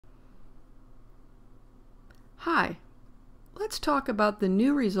Hi, let's talk about the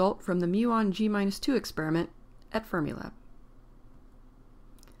new result from the Muon g-2 experiment at Fermilab.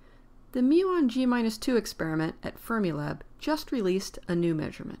 The Muon g-2 experiment at Fermilab just released a new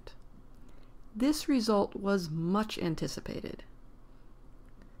measurement. This result was much anticipated.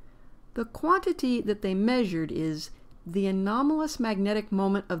 The quantity that they measured is the anomalous magnetic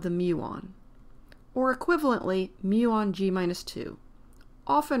moment of the muon, or equivalently Muon g-2,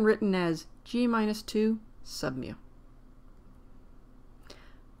 often written as g-2 sub mu.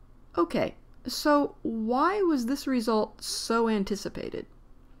 Okay, so why was this result so anticipated?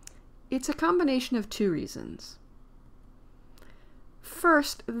 It's a combination of two reasons.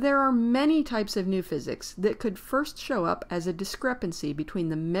 First, there are many types of new physics that could first show up as a discrepancy between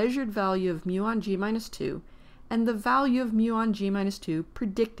the measured value of Muon g-2 and the value of Muon g-2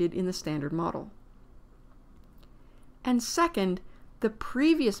 predicted in the standard model. And second, the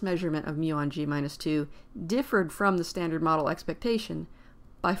previous measurement of Muon g-2 differed from the standard model expectation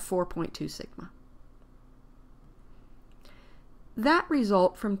by 4.2 sigma. That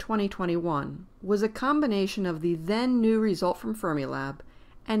result from 2021 was a combination of the then new result from Fermilab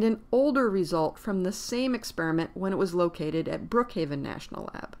and an older result from the same experiment when it was located at Brookhaven National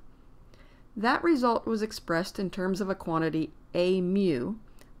Lab. That result was expressed in terms of a quantity A mu,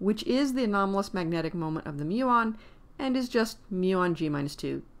 which is the anomalous magnetic moment of the muon, and is just Muon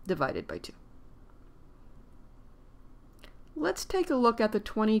g-2 divided by 2. Let's take a look at the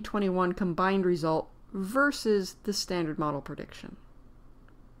 2021 combined result versus the standard model prediction.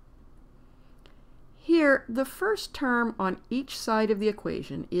 Here, the first term on each side of the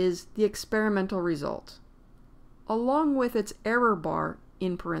equation is the experimental result, along with its error bar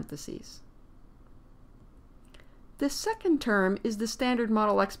in parentheses. The second term is the standard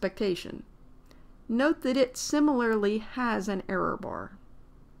model expectation. Note that it similarly has an error bar.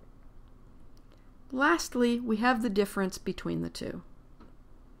 Lastly, we have the difference between the two.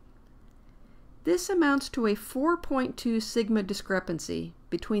 This amounts to a 4.2 sigma discrepancy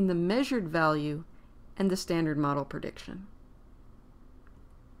between the measured value and the standard model prediction.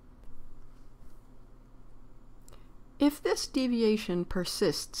 If this deviation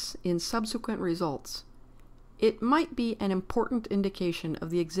persists in subsequent results, it might be an important indication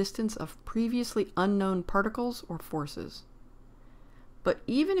of the existence of previously unknown particles or forces. But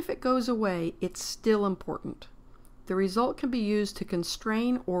even if it goes away, it's still important. The result can be used to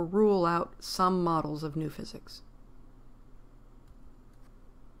constrain or rule out some models of new physics.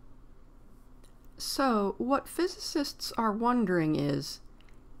 So, what physicists are wondering is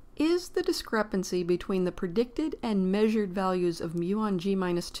the discrepancy between the predicted and measured values of Muon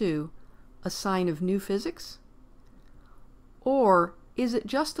g-2 a sign of new physics? Or is it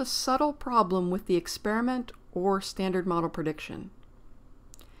just a subtle problem with the experiment or standard model prediction?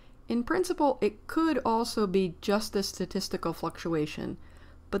 In principle, it could also be just a statistical fluctuation,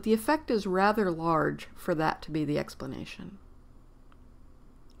 but the effect is rather large for that to be the explanation.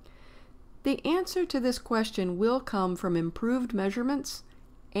 The answer to this question will come from improved measurements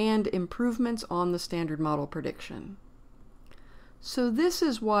and improvements on the standard model prediction. So this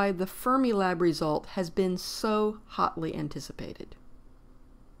is why the Fermilab result has been so hotly anticipated.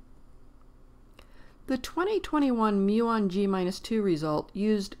 The 2021 Muon g-2 result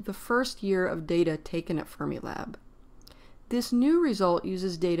used the first year of data taken at Fermilab. This new result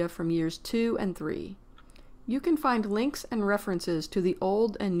uses data from years 2 and 3. You can find links and references to the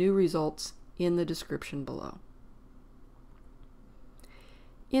old and new results in the description below.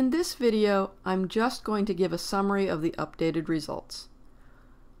 In this video, I'm just going to give a summary of the updated results.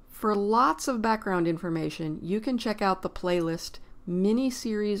 For lots of background information, you can check out the playlist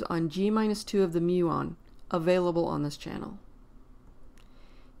Miniseries on g-2 of the muon, available on this channel.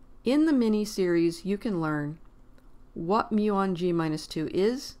 In the mini-series, you can learn what Muon g-2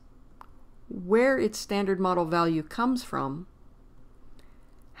 is, where its standard model value comes from,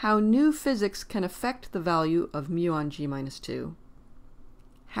 how new physics can affect the value of Muon g-2,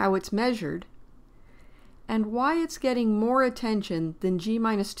 how it's measured, and why it's getting more attention than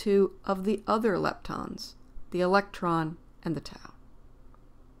g-2 of the other leptons, the electron and the tau.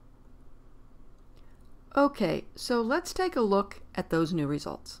 Okay, so let's take a look at those new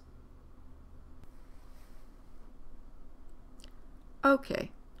results.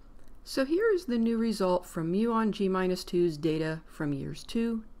 Okay, so here's the new result from Muon g-2's data from years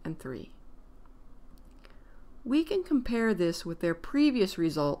 2 and 3. We can compare this with their previous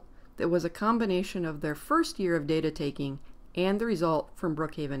result that was a combination of their first year of data taking and the result from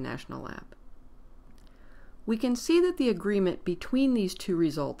Brookhaven National Lab. We can see that the agreement between these two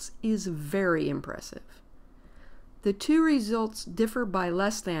results is very impressive. the two results differ by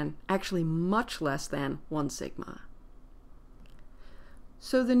less than, actually much less than, 1 sigma.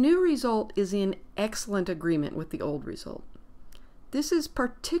 So the new result is in excellent agreement with the old result. This is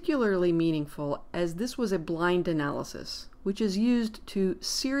particularly meaningful as this was a blind analysis, which is used to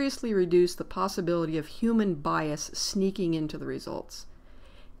seriously reduce the possibility of human bias sneaking into the results.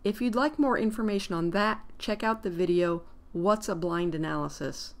 If you'd like more information on that, check out the video, What's a Blind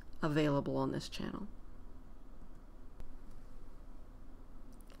Analysis, available on this channel.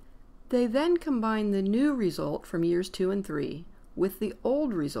 They then combine the new result from years 2 and 3 with the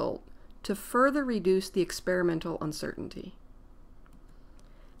old result to further reduce the experimental uncertainty.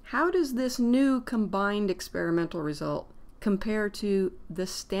 How does this new combined experimental result compare to the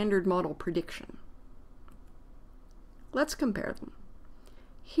standard model prediction? Let's compare them.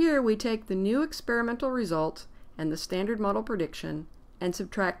 Here we take the new experimental result and the standard model prediction and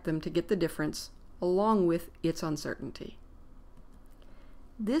subtract them to get the difference along with its uncertainty.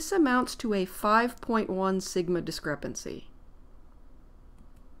 This amounts to a 5.1 sigma discrepancy.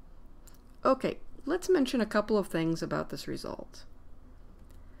 Okay, let's mention a couple of things about this result.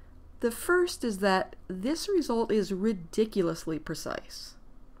 The first is that this result is ridiculously precise.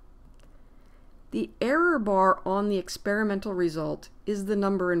 The error bar on the experimental result is the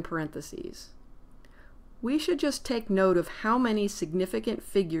number in parentheses. We should just take note of how many significant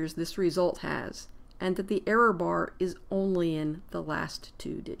figures this result has, and that the error bar is only in the last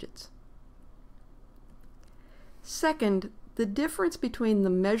 2 digits. Second, the difference between the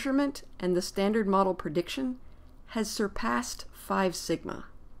measurement and the standard model prediction has surpassed 5 sigma.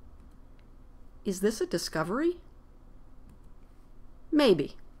 Is this a discovery?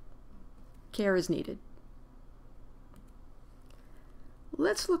 Maybe. Care is needed.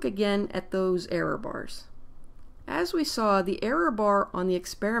 Let's look again at those error bars. As we saw, the error bar on the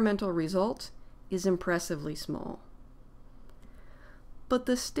experimental result is impressively small. But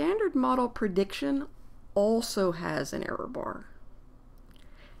the standard model prediction also has an error bar.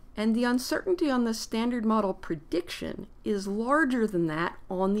 And the uncertainty on the standard model prediction is larger than that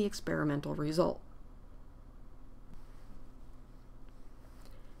on the experimental result.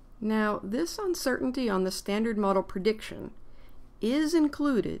 Now, this uncertainty on the standard model prediction is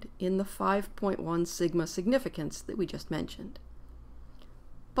included in the 5.1 sigma significance that we just mentioned.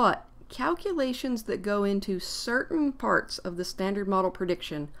 But calculations that go into certain parts of the standard model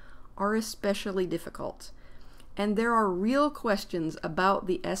prediction are especially difficult, and there are real questions about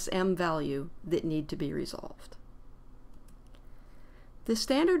the SM value that need to be resolved. The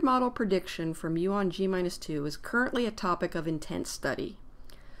standard model prediction for Muon g-2 is currently a topic of intense study,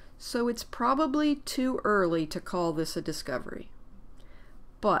 so it's probably too early to call this a discovery.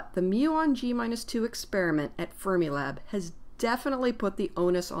 But the Muon g-2 experiment at Fermilab has definitely put the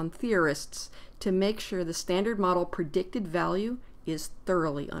onus on theorists to make sure the standard model predicted value is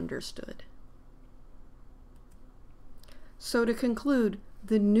thoroughly understood. So to conclude,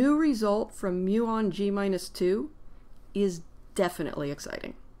 the new result from Muon g-2 is definitely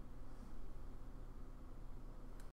exciting.